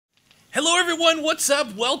Hello everyone, what's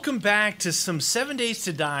up? Welcome back to some 7 Days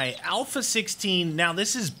to Die Alpha 16. Now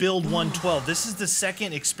this is build 112. This is the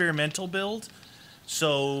second experimental build.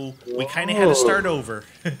 So we kind of had to start over.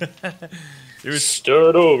 There's some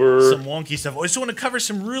wonky stuff. I just want to cover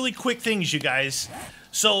some really quick things, you guys.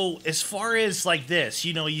 So as far as like this,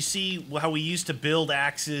 you know, you see how we used to build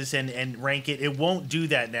axes and rank it. It won't do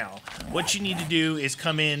that now. What you need to do is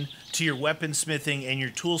come in to your weaponsmithing and your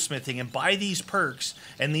toolsmithing and buy these perks,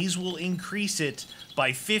 and these will increase it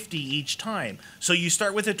by 50 each time. So you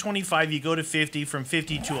start with a 25, you go to 50, from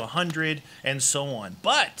 50 to 100, and so on.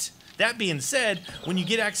 But that being said, when you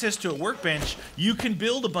get access to a workbench, you can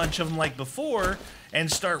build a bunch of them like before and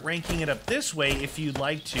start ranking it up this way if you'd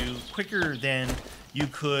like to, quicker than you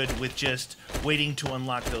could with just waiting to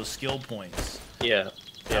unlock those skill points. Yeah.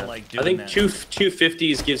 I like doing think that.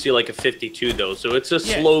 250s gives you like a 52 though, so it's a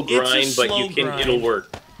slow grind, but you can it'll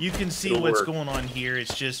work. You can see what's going on here.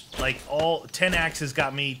 It's just like all 10 axes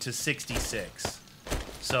got me to 66,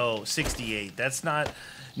 so 68. That's not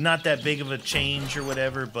that big of a change or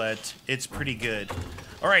whatever, but it's pretty good.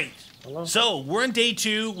 All right. So we're on day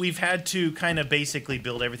 2. We've had to kind of basically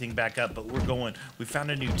build everything back up, but we're going. We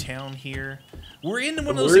found a new town here. We're in one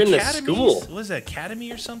of those academies. School. What was that,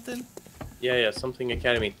 academy or something? Yeah, something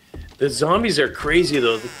academy. The zombies are crazy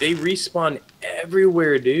though. They respawn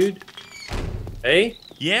everywhere, dude. Hey?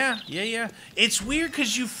 Yeah. It's weird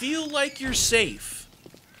because you feel like you're safe,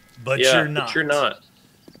 but you're not. But you're not.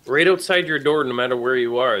 Right outside your door, no matter where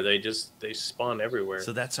you are, they spawn everywhere.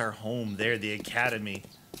 So that's our home there, the academy.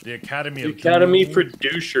 The Academy of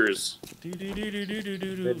Producers.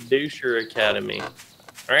 Producer Academy.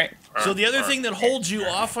 Alright. So the other thing that holds you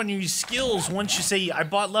off on your skills, once you say, I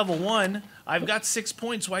bought level 1, I've got 6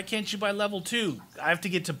 points, why can't you buy level 2? I have to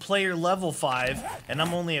get to player level 5, and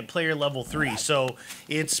I'm only at player level 3, so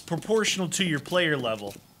it's proportional to your player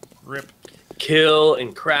level. Rip. Kill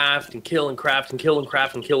and craft and kill and craft and kill and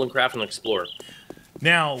craft and kill and craft and explore.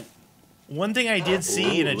 Now, one thing I did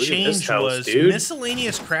see in a change was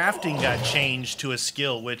miscellaneous crafting got changed to a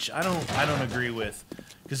skill, which I don't agree with,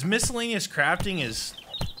 because miscellaneous crafting is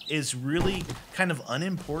really kind of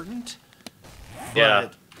unimportant. Yeah.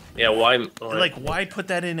 Why? Like, why put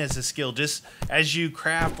that in as a skill? Just as you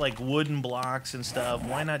craft like wooden blocks and stuff,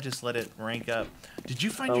 why not just let it rank up? Did you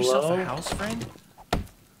find yourself a house, friend?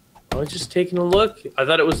 I was just taking a look. I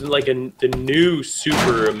thought it was like the new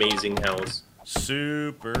super amazing house.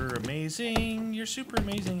 Super amazing. Your super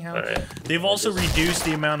amazing house. Right. They've also reduced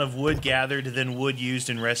the amount of wood gathered than wood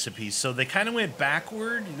used in recipes. So they kind of went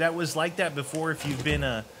backward. That was like that before if you've been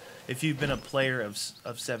a player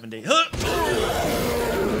of 7 days.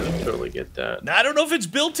 Totally get that. Now, I don't know if it's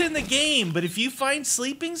built in the game, but if you find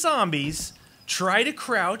sleeping zombies, try to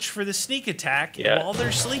crouch for the sneak attack. Yeah. And while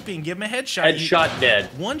they're sleeping, give them a headshot. Headshot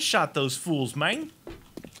dead. One-shot those fools, man.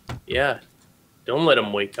 Yeah. Don't let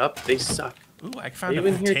them wake up. They suck. Ooh, I found a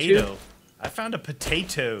potato. I found a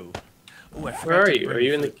potato. Ooh, I forgot. Where are you? Are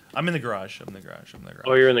you in the... I'm in the garage. I'm in the garage.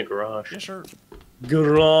 Oh, you're in the garage. Yes, sir.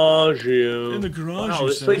 Garage, yeah. In the garage. Wow,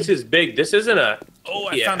 this place is big. This isn't a... Oh,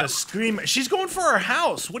 I found a screamer. She's going for our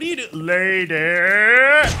house. What do you do? Lady.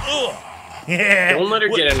 Ugh. Yeah. Don't let her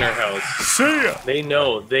get in her house. See ya. They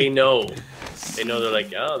know. They know. They know. They're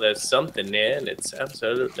like, oh, there's something there, and it's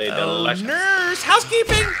absolutely delicious. Nurse,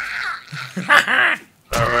 housekeeping.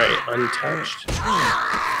 All right, untouched.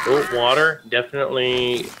 Oh, water,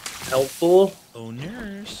 definitely helpful. Oh,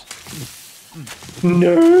 nurse.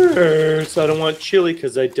 Nurse, I don't want chili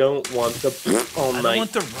because I don't want the all night. I don't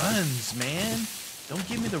want the runs, man. Don't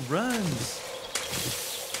give me the runs.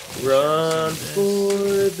 Run for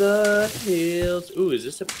the hills. Ooh, is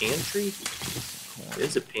this a pantry? It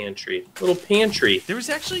is a pantry. Little pantry. There was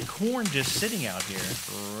actually corn just sitting out here.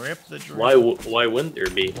 Rip the drip. Why wouldn't there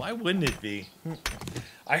be? Why wouldn't it be?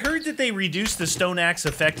 I heard that they reduced the stone axe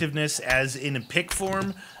effectiveness as in a pick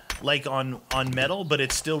form, like on metal, but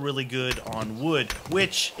it's still really good on wood,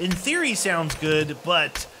 which in theory sounds good,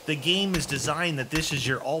 but the game is designed that this is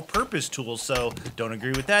your all-purpose tool, so don't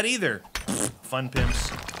agree with that either. Fun pimps.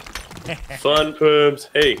 Fun pimps.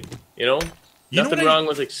 Hey, you know? You Nothing wrong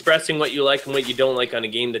with expressing what you like and what you don't like on a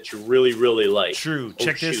game that you really, really like. True.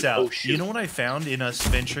 Check this out. You know what I found in us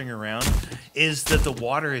venturing around is that the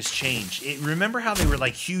water has changed. Remember how they were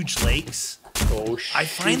like huge lakes? Oh, shoot. I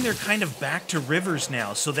find they're kind of back to rivers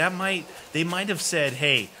now. So they might have said,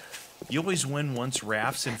 hey, you always win once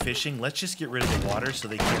rafts and fishing. Let's just get rid of the water so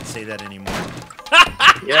they can't say that anymore.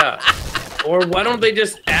 Yeah. Or why don't they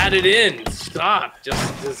just add it in? Stop.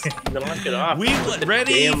 Just knock it off. We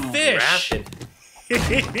ready fish.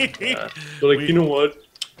 Yeah. They're like, you know what?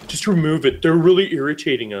 Just remove it. They're really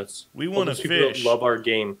irritating us. We All want those to people that fish. love our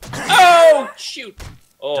game. Oh, shoot.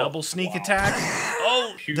 Oh, Double sneak attack.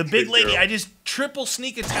 Oh, the Putrid big lady. girl. I just triple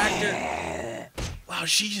sneak attacked her. Wow,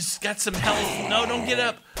 she just got some health. No, don't get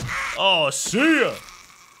up. Oh, see ya.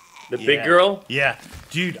 The big girl? Yeah.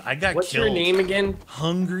 Dude, I got What's killed. her name again?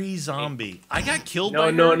 Hungry Zombie. I got killed No,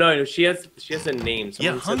 by no, her. no. She has a name.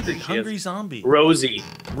 Yeah, Someone said that she Hungry has- Zombie. Rosie.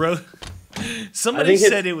 Somebody think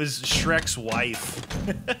said it was Shrek's wife.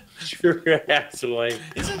 Sure, that's why.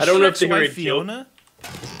 Isn't I don't know if Shrek's they were a wife joke. Fiona?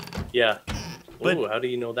 Yeah. But- Ooh, how do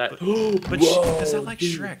you know that? But because I like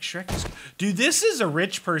dude. Shrek. Shrek is... Dude, this is a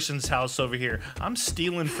rich person's house over here. I'm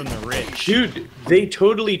stealing from the rich. Dude, they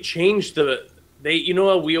totally changed the. You know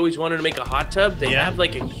how we always wanted to make a hot tub? They Yeah. have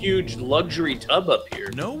like a huge luxury tub up here.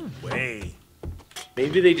 No way.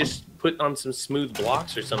 Maybe they just put on some smooth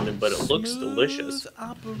blocks or something, but it looks Smooth delicious.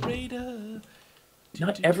 Operator.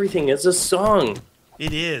 Not everything is a song.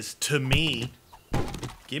 It is to me.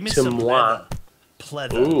 Give me To some moi.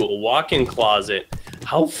 pleather. Ooh, a walk-in closet.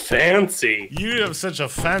 How fancy. You have such a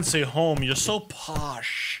fancy home. You're so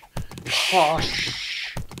posh.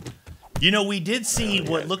 Posh. You know, we did see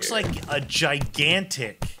what yeah, looks here. like a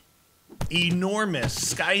gigantic,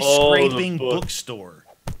 enormous, Oh, skyscraping the book. bookstore.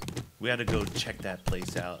 We had to go check that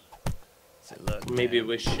place out. Say, look, Maybe man,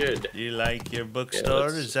 we should. do you like your bookstore?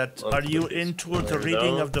 let's- Is that? let's Are you put this into the where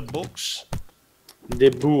reading though? of the books? The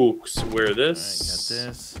books. Where I got this?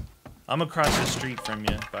 this. I'm across the street from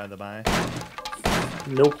you, by the by.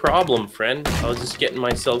 No problem, friend. I was just getting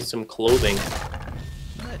myself some clothing.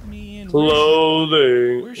 Let me in.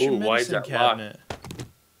 Clothing. Where's your Ooh, why is medicine that locked? cabinet?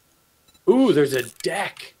 Ooh, there's a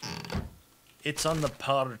deck. It's on the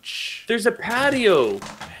porch. There's a patio. Oh,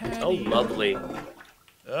 Patio. lovely.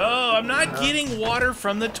 Oh, I'm not getting water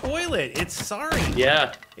from the toilet. It's sorry.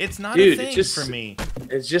 Yeah, It's not Dude, a it thing just- for me.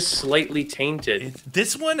 it's just slightly tainted.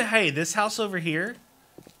 This one, hey, this house over here,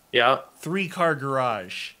 Yeah. 3-car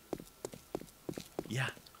garage. Yeah,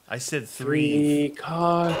 I said three. 3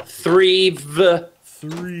 car. 3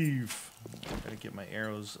 Three. Gotta get my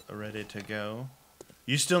arrows ready to go.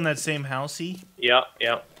 You still in that same housey? Yeah,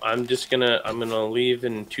 yeah. I'm gonna leave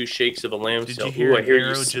in 2 shakes of a lamb. Did So, you hear ooh, I an hear arrow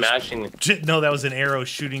you just- smashing. No, that was an arrow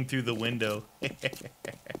shooting through the window.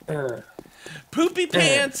 Uh, Poopy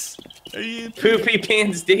pants. Are you Poopy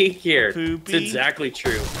Pants Daycare. Poopy. It's exactly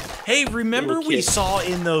true. Hey, remember Little we kid. saw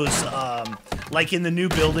in those, like in the new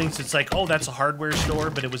buildings, it's like, oh, that's a hardware store,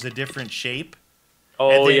 but it was a different shape. Oh,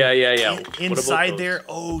 And then yeah, yeah, yeah. in- What about inside those? there,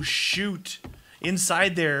 oh shoot!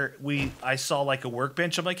 Inside there, I saw like a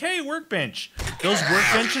workbench. I'm like, hey, workbench. Those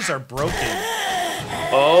workbenches are broken.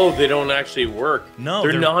 Oh, they don't actually work. No,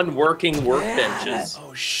 they're they're- non-working workbenches.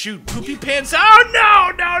 Oh shoot! Poopy pants! Oh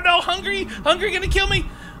no, no, no! Hungry gonna kill me!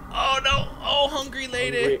 Oh no! Oh, hungry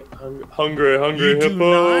lady! Hungry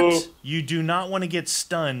You do not want to get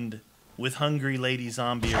stunned with hungry lady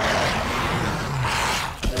zombie around.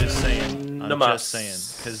 Just saying. I'm Namas. just saying,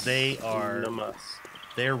 because they're Namas.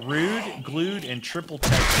 rude, glued, and triple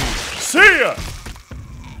tattooed. See ya!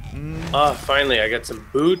 Ah, finally, I got some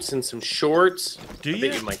boots and some shorts. Do I you?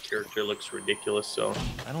 bet my character looks ridiculous, so.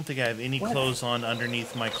 I don't think I have any clothes on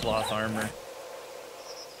underneath my cloth armor.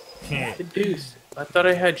 Heh. The deuce. I thought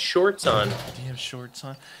I had shorts on. Do you have shorts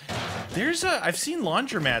on? I've seen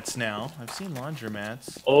laundromats now. I've seen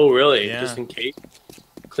laundromats. Oh, really? Yeah. Just in case?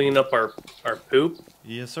 Clean up our poop?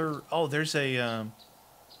 Yes, sir. Oh, there's a,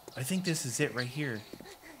 I think this is it right here.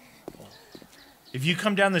 If you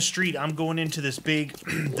come down the street, I'm going into this big,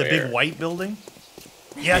 the Where? big white building.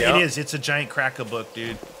 Yeah, Yeah. it is. It's a giant cracker book,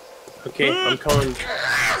 dude. Okay, I'm coming.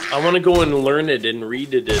 I want to go and learn it and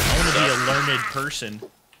read it. I want to be a learned person.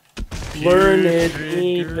 Learn it Putrid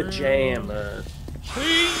in girl. pajamas.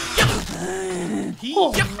 Hee-yah!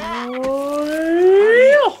 Oh,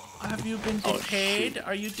 Have you been Oh, decayed?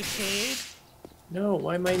 Are you decayed? no,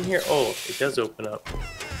 why am I in here? Oh, it does open up.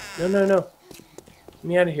 No, no, no. Get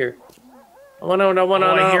me out of here. I want out. Oh,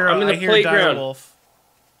 I'm in the playground. Direwolf.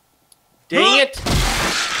 Dang it!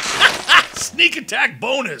 Sneak attack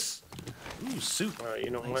bonus. Ooh, soup. You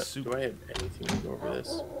know Nice what? soup. Do I have anything to go over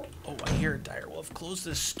this? Oh, I hear a direwolf. Close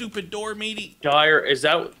this stupid door, matey. Are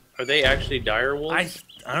they actually dire wolves?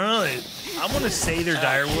 I don't know. I want to say they're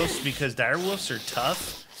direwolves because direwolves are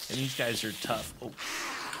tough, and these guys are tough. Oh.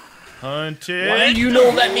 Hunted. Why do you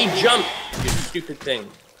not let me jump? You stupid thing.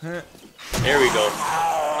 Huh. There we go.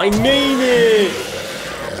 I made it!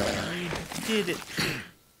 I did it.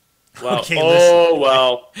 Wow. Okay, oh,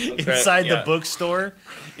 wow. Okay, Inside the yeah. bookstore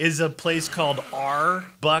is a place called R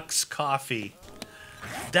Bucks Coffee.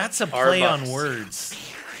 That's a play on Bucks. words.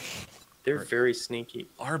 They're very sneaky.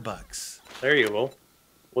 R Bucks. There you go.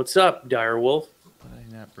 What's up, dire wolf? What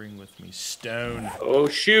did I not bring with me? Stone. Oh,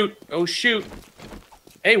 shoot. Oh, shoot.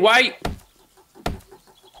 Hey, White.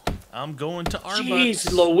 I'm going to Arbucks.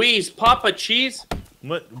 Jeez Louise. Papa Cheese.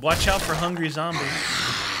 What? Watch out for hungry zombies.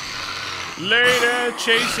 Later,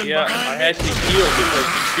 chasing behind I had to heal because the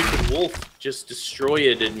stupid wolf just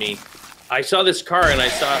destroyed me. I saw this car and I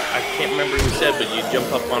can't remember who said, but you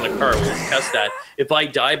jump up on a car. We'll test that. If I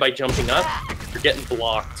die by jumping up, you're getting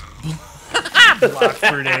blocked. Blocked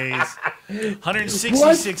for days.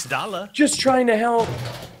 $166. Just trying to help.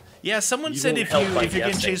 Yeah, someone said if you're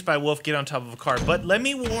getting chased by a wolf, get on top of a car. But let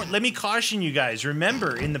me caution you guys.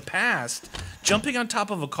 Remember, in the past, jumping on top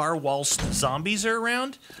of a car whilst zombies are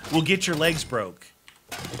around will get your legs broke.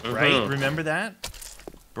 Right? Remember that?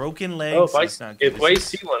 Broken legs. Oh, if I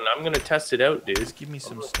see one, I'm gonna test it out, dude. Just give me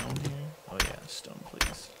some stone here. Oh yeah, stone,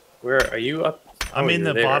 please. Where are you up? I'm in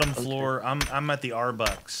the bottom floor. I'm at the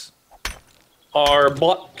Arbucks.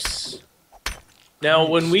 Arbucks. Now,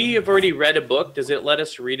 when we have already read a book, does it let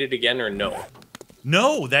us read it again or no?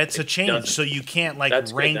 No, that's a change. So you can't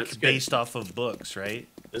rank based off of books, right?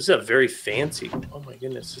 This is a very fancy. Oh my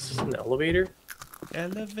goodness, this is an elevator.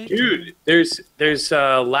 Elevator. Dude, there's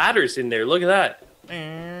ladders in there. Look at that.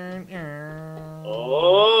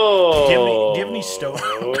 Oh. Do you have any stone?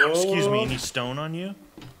 Excuse me, any stone on you?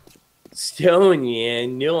 Stone, yeah.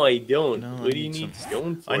 No, I don't. No, what do you need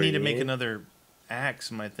stone for? I need to make another axe.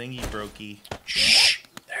 My thingy brokey. Shh!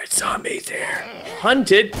 There's zombies there.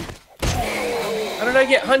 Hunted? How did I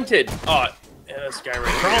get hunted? Oh, yeah, this guy right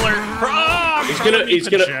here. Crawler!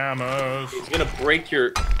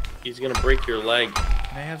 He's gonna break your leg.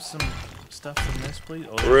 Can I have some stuff from this, please?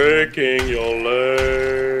 Oh, breaking your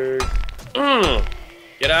leg.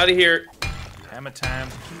 Get out of here. Hammer time.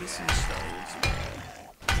 Give me some stones.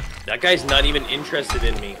 That guy's not even interested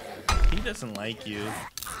in me. He doesn't like you.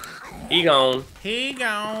 He gone. He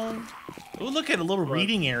gone. Oh, look at a little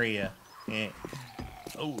reading area. Yeah.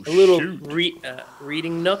 Oh, a little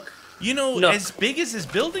reading nook. You know, as big as this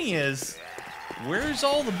building is, where's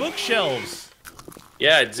all the bookshelves?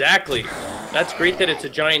 Yeah, exactly. That's great that it's a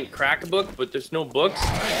giant crack book, but there's no books.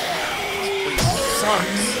 This place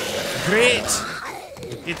sucks. Great.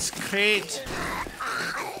 It's great.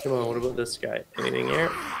 Come on, what about this guy? Anything here?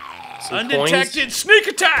 Some undetected coins? Sneak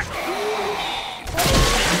attack!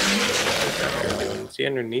 Is he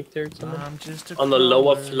underneath there somewhere? I'm just a on the crawler.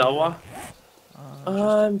 lower floor?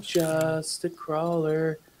 I'm just a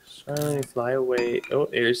crawler. I fly away. Oh,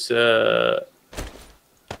 there's the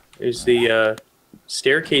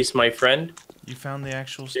staircase, my friend. You found the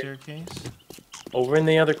actual staircase? Over in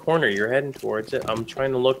the other corner. You're heading towards it. I'm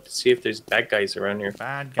trying to look to see if there's bad guys around here.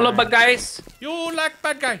 Bad guy. Hello, bad guys. You like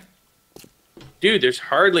bad guy. Dude, there's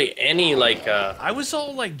hardly any, like, I was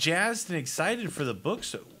all, like, jazzed and excited for the book,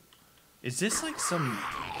 so... Is this, like, some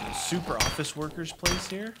super office worker's place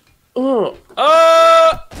here? You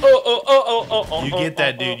get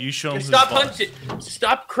that, dude. You show him who's Stop boss. hunting.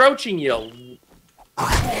 Stop crouching, you little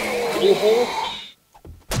hole.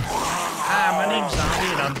 Hi, my name's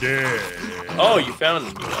Zombie, and I'm dead. Oh, you found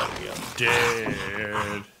him.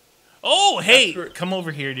 Dead. Oh, hey! Come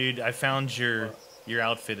over here, dude. I found your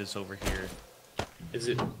outfit is over here. Is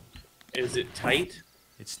it tight?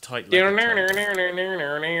 It's tight. Like that's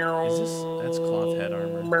cloth head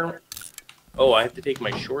armor. Oh, I have to take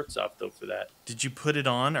my shorts off though for that. Did you put it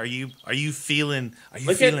on? Are you feeling?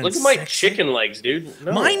 Look at my chicken legs, dude.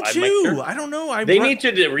 No, mine too. I don't know. They need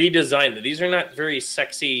to redesign them. These are not very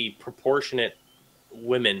sexy, proportionate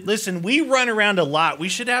women. Listen, we run around a lot. We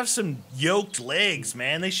should have some yoked legs,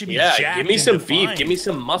 man. They should be jacked. Give me some defined. beef. Give me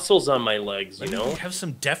some muscles on my legs. You know. Have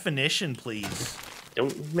some definition, please.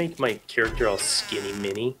 Don't make my character all skinny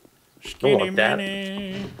mini. I want that.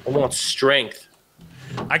 I want strength.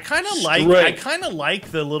 I kind of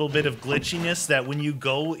like the little bit of glitchiness that when you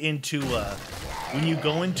go into a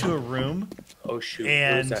room. Oh shoot!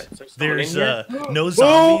 And there's no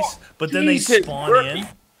zombies, but then they spawn in.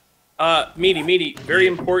 Meaty, very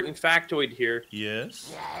important factoid here.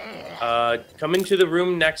 Yes. Come into the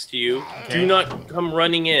room next to you. Okay. Do not come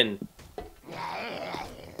running in.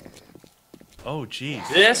 Oh, jeez.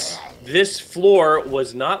 This floor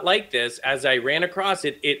was not like this. As I ran across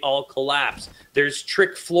it, it all collapsed. There's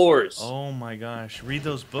trick floors. Oh my gosh! Read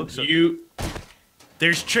those books.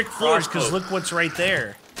 There's trick floors because look what's right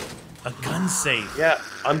there. A gun safe. Yeah,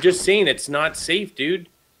 I'm just saying it's not safe, dude.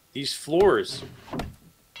 These floors.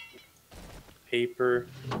 Paper.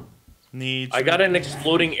 I got an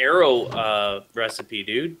exploding arrow recipe,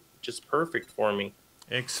 dude. Just perfect for me.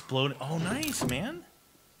 Explode. Oh, nice, man.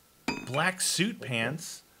 Black suit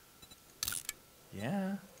pants.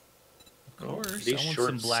 Yeah. Of course. These I want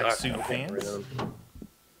shorts some black suck. suit pants.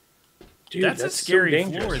 Dude, That's a scary so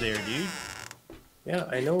dangerous. floor there, dude. Yeah,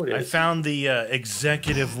 I know it is. I found the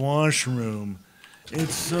executive washroom.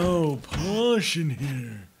 It's so plush in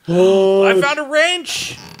here. Oh, I found a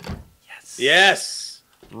wrench. Yes.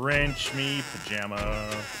 Wrench me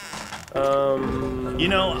pajama. You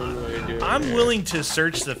know, I'm willing to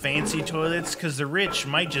search the fancy toilets because the rich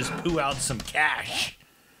might just poo out some cash.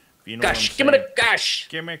 You know Gosh, give me the cash.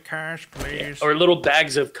 Give me cash, please. Or little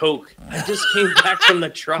bags of Coke. I just came back from the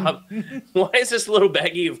drop. Why is this little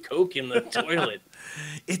baggie of Coke in the toilet?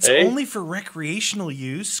 It's only for recreational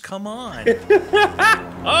use. Come on.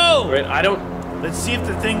 Oh! Right, I don't... Let's see if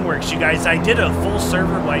the thing works, you guys. I did a full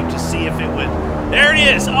server wipe to see if it would... There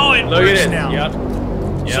it is! Oh, it works now. Yep,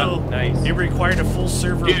 so nice. It required a full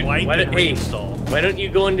server wipe and reinstall. Why don't you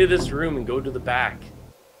go into this room and go to the back?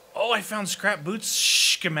 Oh, I found scrap boots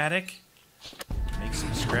schematic. Make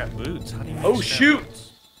some scrap boots. How do you make Oh, scrap shoot!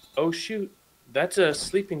 boots? Oh, shoot. That's a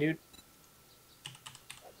sleeping dude.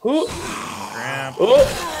 Who? Scrap.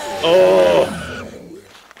 Oh! Oh!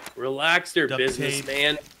 Relax there, Duct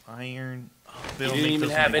businessman. Iron. Oh, you didn't even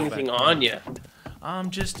have anything on you.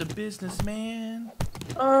 I'm just a businessman.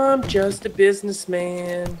 I'm just a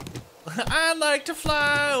businessman. I like to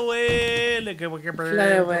fly away like a bird. Fly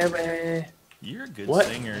away. You're a good What?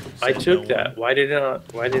 singer. I took that. Why did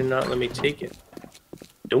it not let me take it?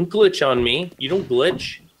 Don't glitch on me. You don't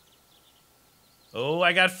glitch. Oh,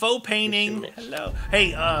 I got faux painting. Hello.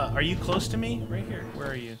 Hey, are you close to me? Right here.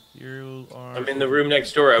 Where are you? You are. I'm in the room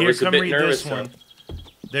next door. I was a bit nervous. This one.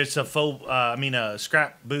 There's a faux,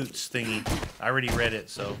 scrap boots thingy. I already read it,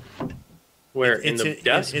 so. Where? In the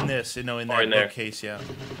desk? In this. No, in that bookcase, yeah.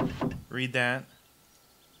 Read that.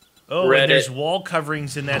 Oh, read and there's it. wall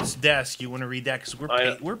coverings in that desk. You want to read that? Because we're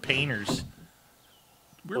painters.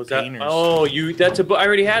 We're painters. That? Oh, that's a book. I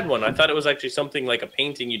already had one. I thought it was actually something like a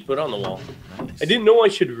painting you'd put on the wall. Nice. I didn't know I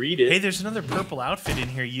should read it. Hey, there's another purple outfit in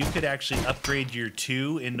here. You could actually upgrade your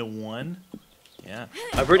 2 into 1. Yeah.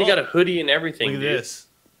 I've already got a hoodie and everything, Look at this.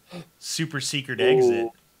 Super secret exit.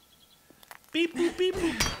 Beep, boop, beep,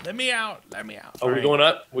 boop. Let me out. Let me out. Are we going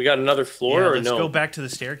up? We got another floor or let's no? go back to the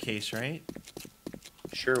staircase, right?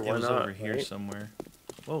 Sure, why not? Over here somewhere.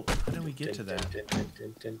 Whoa, how did we get to that? I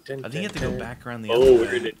think you have to go back around the other way.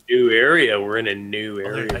 We're in a new area. We're in a new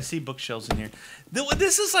area. I see bookshelves in here.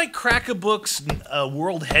 This is like Crack-a-Book's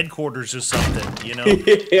world headquarters or something, you know?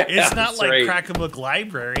 It's not like Crack-a-Book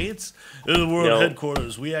Library. It's the world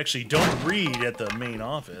headquarters. We actually don't read at the main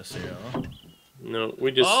office, you know? No,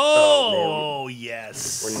 we just... Oh,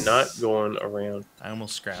 yes. We're not going around. I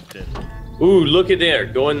almost scrapped it. Ooh, look at there.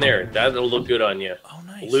 Go in there. That'll look good on you. Oh,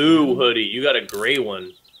 nice. Blue hoodie. You got a gray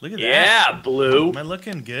one. Look at that. Yeah, blue. Am I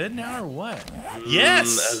looking good now or what?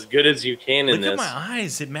 Yes. As good as you can in this. Look at my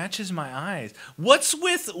eyes. It matches my eyes.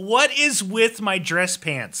 What is with my dress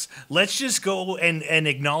pants? Let's just go and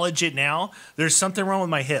acknowledge it now. There's something wrong with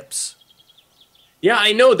my hips. Yeah,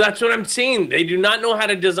 I know. That's what I'm saying. They do not know how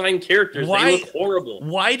to design characters. They look horrible.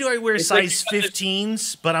 Why do I wear size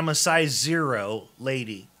 15s, but I'm a size 0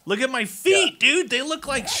 lady? Look at my feet, dude. They look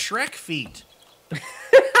like Shrek feet.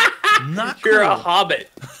 Not You're cool. a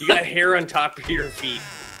hobbit. You got hair on top of your feet.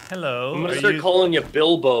 Hello. I'm gonna start calling you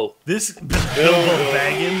Bilbo. This Bilbo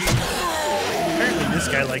Baggins. Apparently, this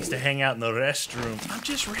guy likes to hang out in the restroom. I'm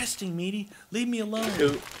just resting, meaty. Leave me alone.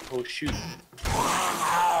 Oh shoot.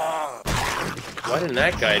 Why didn't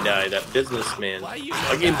that guy die? That businessman. I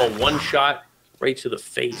gave him a one shot right to the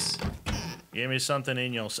face. Give me something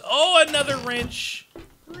in your... Oh, another wrench.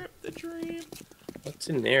 Rip the dream. What's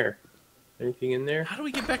in there? Anything in there? How do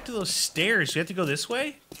we get back to those stairs? We have to go this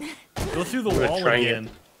way? Go through the wall again.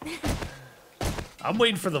 I'm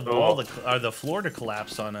waiting for the wall or the floor to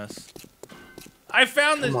collapse on us. I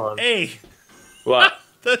found this. Hey. What?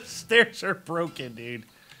 The stairs are broken, dude.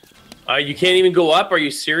 You can't even go up. Are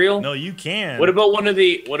you serial? No, you can. What about one of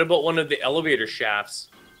the elevator shafts?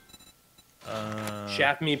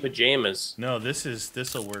 Shaft me pajamas. No,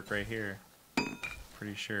 this'll work right here.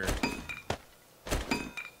 Pretty sure.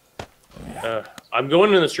 I'm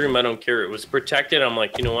going in this room. I don't care. It was protected. I'm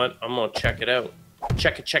like, you know what? I'm gonna check it out.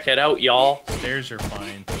 Check it out, y'all. Stairs are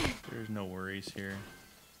fine. There's no worries here.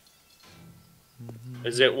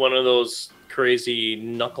 Is it one of those crazy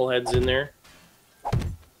knuckleheads in there?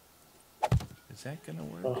 Is that gonna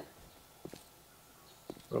work? Oh.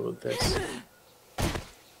 What about this?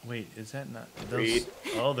 Wait, is that not Reed.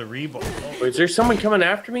 Oh, the rebar. Oh. Wait, is there someone coming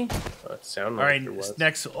after me? Oh, it sounded like Alright, there was.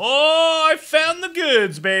 next. Oh, I found the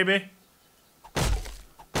goods, baby.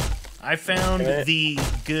 I found the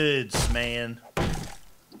goods, man.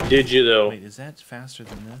 Did you though? Wait, is that faster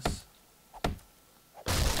than this?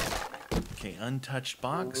 Okay, untouched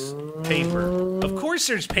box. Paper. Of course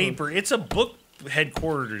there's paper. It's a book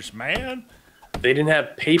headquarters, man. If they didn't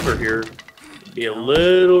have paper here, it'd be a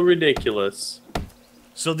little ridiculous.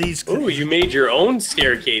 So these... Ooh, you made your own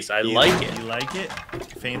staircase. I like it. You like it?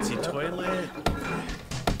 Fancy toilet.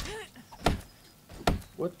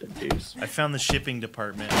 What the deuce? I found the shipping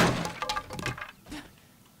department.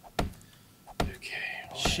 Okay.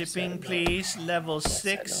 Shipping, please. Level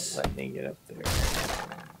 6. Let me get up there.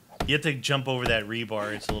 You have to jump over that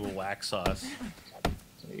rebar. It's a little wax sauce.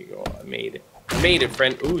 There you go. I made it. I made it,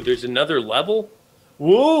 friend. Ooh, there's another level?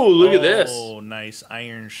 Whoa, look at this. Oh, nice.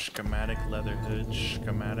 Iron schematic, leather hood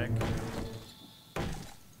schematic.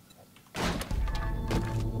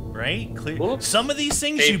 Right? Clear. Whoops. Some of these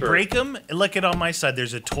things, Paper. you break them. Look at on my side.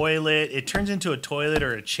 There's a toilet. It turns into a toilet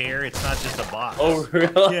or a chair. It's not just a box. Oh,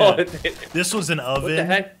 really? Yeah. This was an oven. What the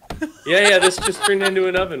heck? Yeah, this just turned into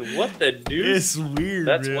an oven. What the deuce? It's weird,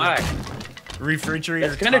 That's man. whack. Refrigerator.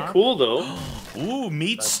 That's kind of top. cool, though. Ooh,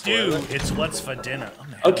 meat stew. toilet. It's what's for dinner. Oh,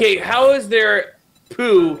 man. Okay, how is there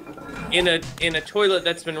poo in a toilet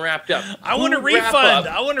that's been wrapped up? I want a Who would wrap refund.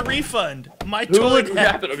 up- I want a refund. My Who toilet would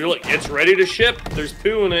had wrap it up? You're like, it's ready to ship. There's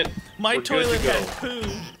poo in it. My We're good to toilet go. had poo.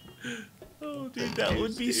 Oh, dude, that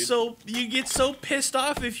would be so... You get so pissed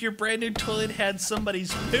off if your brand new toilet had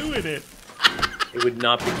somebody's poo in it. It would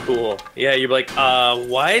not be cool. Yeah, you're like,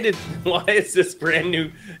 why is this brand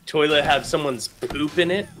new toilet have someone's poop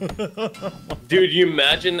in it? Dude, you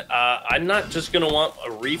imagine, I'm not just gonna want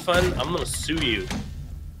a refund, I'm gonna sue you.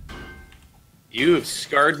 You have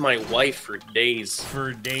scarred my wife for days.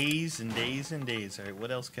 For days and days and days. All right,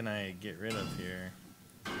 what else can I get rid of here?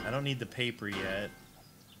 I don't need the paper yet.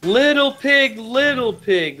 Little pig, let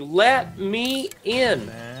me in.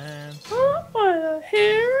 Man, Oh, my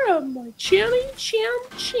hair of my chinny chin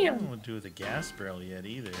I chin. don't know what to do with a gas barrel yet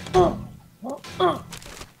either. All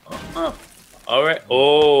right.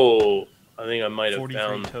 Oh, I think I might have 43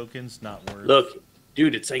 found. tokens, not worth. Look,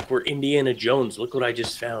 dude, it's like we're Indiana Jones. Look what I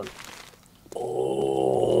just found.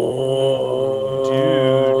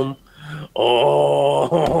 Oh, dude.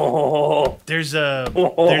 Oh. There's a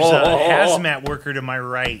hazmat worker to my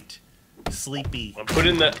right. Sleepy. I'm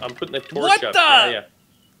putting the torch What up. the? Yeah.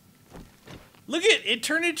 Look at it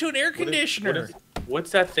turned into an air conditioner.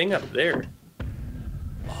 What's that thing up there?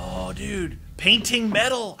 Oh, dude. Painting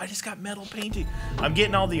metal. I just got metal painting. I'm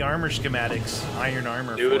getting all the armor schematics, iron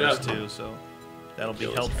armor Do for it us up. too, so that'll be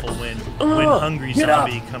Those helpful when hungry get up,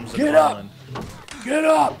 zombie comes get up. calling. Get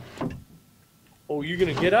up! Oh, you're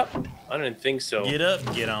gonna get up? I didn't think so. Get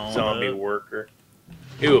up, get on Zombie up. worker.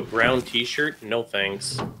 Ew, a brown t-shirt? No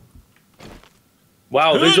thanks.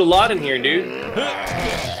 Wow, there's a lot in here, dude.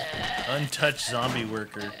 Untouched zombie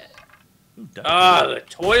worker. Ooh, Ah, the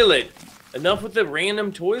toilet. Enough with the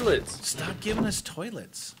random toilets. Stop giving us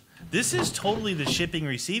toilets. This is totally the shipping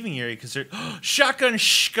receiving area because they're shotgun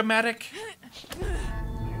schematic.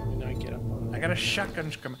 I got a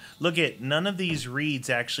shotgun schematic. Look at none of these reads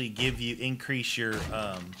actually give you increase your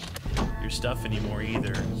stuff anymore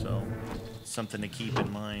either. So something to keep in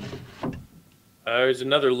mind. There's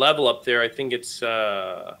another level up there. I think it's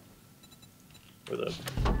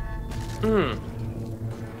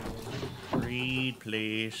Read,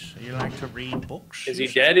 please. You like to read books? Is he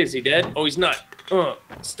dead? Is he dead? Oh, he's not.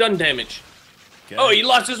 Stun damage. Okay. Oh, he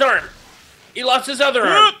lost his arm. He lost his other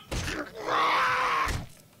arm.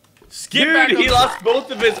 Skip back Dude, he up. lost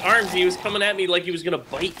both of his arms. He was coming at me like he was gonna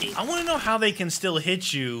bite me. I want to know how they can still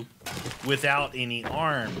hit you without any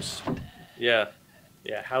arms. Yeah.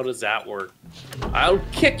 Yeah, how does that work? I'll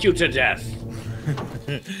kick you to death.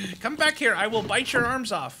 Come back here. I will bite your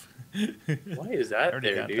arms off. Why is that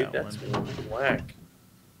Already there, got dude? that That's whack.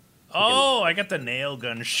 Oh, I got the nail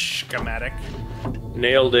gun schematic.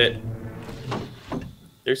 Nailed it.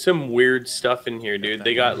 There's some weird stuff in here, dude.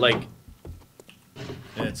 They got like...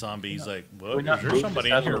 And that zombie's like, what? We're not Is there moving somebody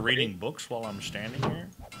this in here out of the way. reading books while I'm standing here?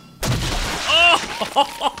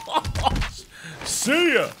 Oh!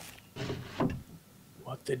 See ya!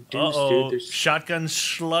 What the deuce, Uh-oh. dude? There's... Shotgun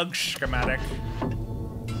slug schematic.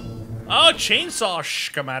 Oh, chainsaw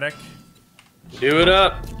schematic. Do it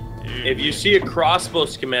up. Dude. If you see a crossbow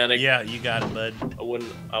schematic, Yeah, you got it, bud. I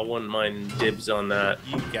wouldn't mind dibs on that.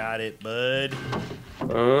 You got it, bud.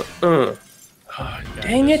 Oh, Got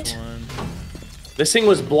dang this it. one. This thing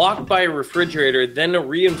was blocked by a refrigerator, then a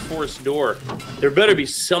reinforced door. There better be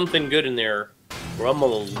something good in there, or I'm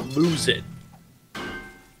gonna lose it.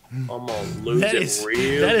 I'm gonna lose That it is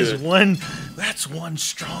real that good. is one. That's one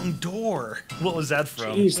strong door. What was that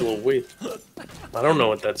from? Jeez Louise. I don't know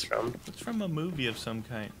what that's from. It's from a movie of some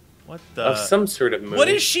kind. What the? Of some sort of movie. What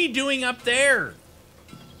is she doing up there?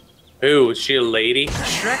 Ooh, is she a lady?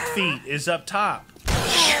 Shrek feet is up top.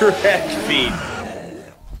 Shrek feet.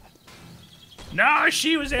 No,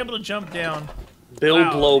 she was able to jump down. Bill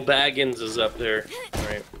Wow. Blow Baggins is up there. All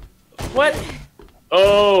right. What?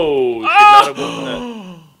 Oh, should not have won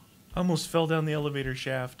that. Almost fell down the elevator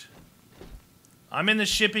shaft. I'm in the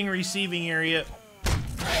shipping receiving area. You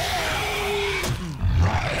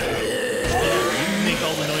can make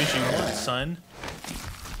all the noise you want, son.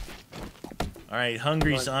 Alright,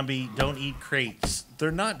 hungry zombie, don't eat crates. They're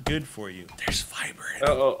not good for you. There's fiber in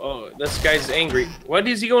them. Oh, this guy's angry. What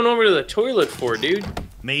is he going over to the toilet for, dude?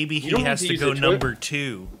 Maybe You he don't has need to use go the toilet. number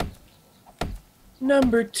 2.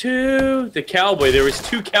 Number 2, the cowboy. There was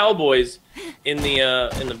 2 cowboys in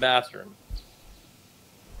the bathroom.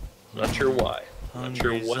 Not sure why. Not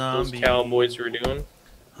sure Hungry what zombie. those cowboys were doing.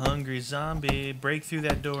 Hungry zombie, break through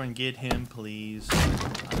that door and get him, please.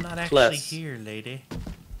 I'm not actually Plus. here, lady.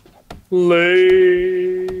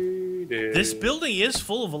 Lady. This building is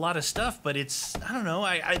full of a lot of stuff, but it's, I don't know,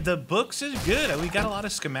 the books is good. We got a lot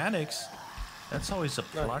of schematics. That's always a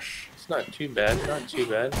plush. It's not too bad. Not too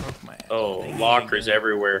bad. My Oh, thing lockers again.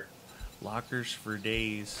 everywhere. Lockers for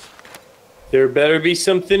days. There better be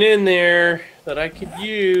something in there that I could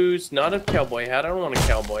use. Not a cowboy hat. I don't want a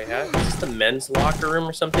cowboy hat. Is this the men's locker room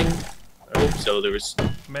or something? I hope so. There was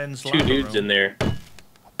Men's 2 locker dudes room. in there.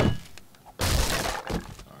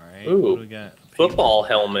 Alright, Ooh, what do we got? football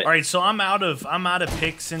helmet. Alright, so I'm out of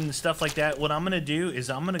picks and stuff like that. What I'm gonna do is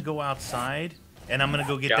I'm gonna go outside and I'm gonna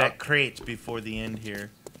go get Yeah. that crate before the end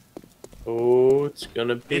here. Oh, it's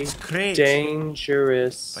gonna be It's crate.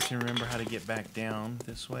 dangerous. If I can remember how to get back down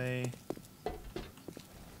this way.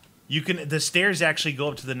 You can. The stairs actually go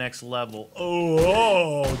up to the next level.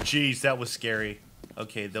 Oh, jeez, that was scary.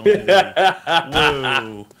 Okay, don't do that.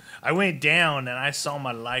 Whoa! I went down and I saw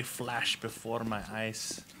my life flash before my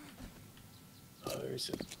eyes. Oh, there's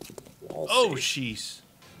a wall Oh, safe. jeez.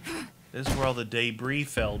 This is where all the debris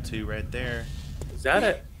fell to, right there. Is that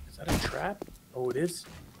a trap? Oh, it is.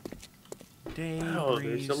 Debris. Oh,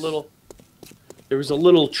 there was a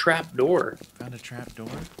little trap door. Found a trap door.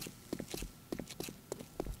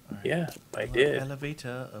 Yeah, I did.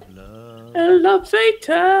 Elevator of love.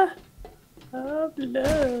 Elevator of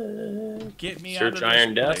love. Get me out Search of this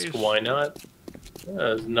iron desk. place. Why not?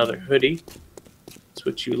 There's another hoodie. That's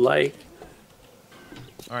what you like.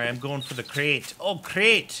 All right, I'm going for the crate. Oh,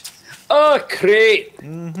 crate. Oh, crate.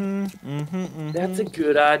 Mm-hmm. That's a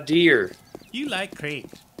good idea. You like crate.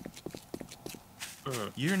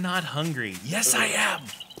 You're not hungry. Yes, I am.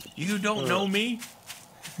 You don't know me?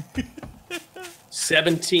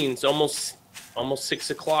 17. It's almost 6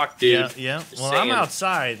 o'clock, dude. Yeah, yeah. Just Well, saying. I'm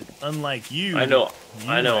outside, unlike you. I know. You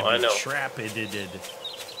I know. might I be know. Trapped.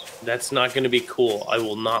 That's not going to be cool. I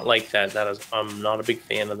will not like that. I'm not a big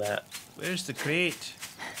fan of that. Where's the crate?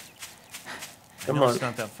 Come I know on. It's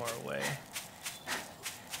not that far away.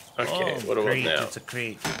 Okay, Oh, what about crate. now? It's a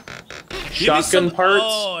crate. Shotgun parts?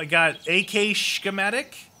 Oh, I got AK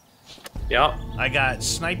schematic. Yeah. I got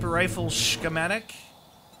sniper rifle schematic.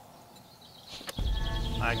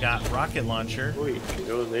 I got rocket launcher. Oh, you can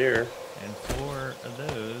go there. And 4 of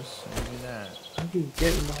those. Give me that. How did you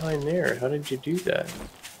get in behind there? How did you do that?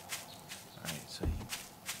 Alright, so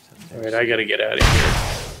you... Alright, I gotta get out of here.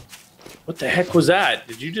 What the heck was that?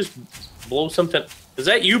 Did you just blow something? Is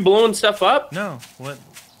that you blowing stuff up? No, what?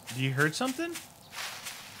 You heard something?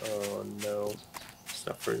 Oh no.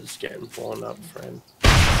 Stuff is getting blown up, friend.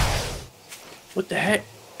 What the heck?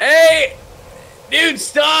 Hey! Dude,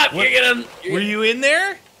 stop! What? You're gonna... Were you in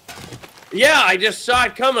there? Yeah, I just saw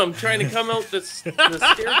it coming. I'm trying to come out the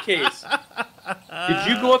staircase. Did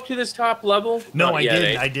you go up to this top level? No, Not I yet,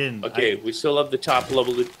 didn't. eh? I didn't. Okay, we still have the top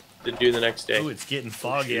level to do the next day. Oh, it's getting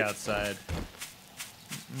foggy outside.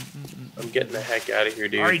 I'm getting the heck out of here,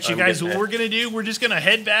 dude. All right, you I'm guys, getting what we're going to do, we're just going to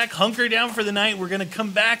head back, hunker down for the night. We're going to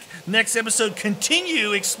come back next episode,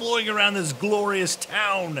 continue exploring around this glorious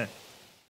town.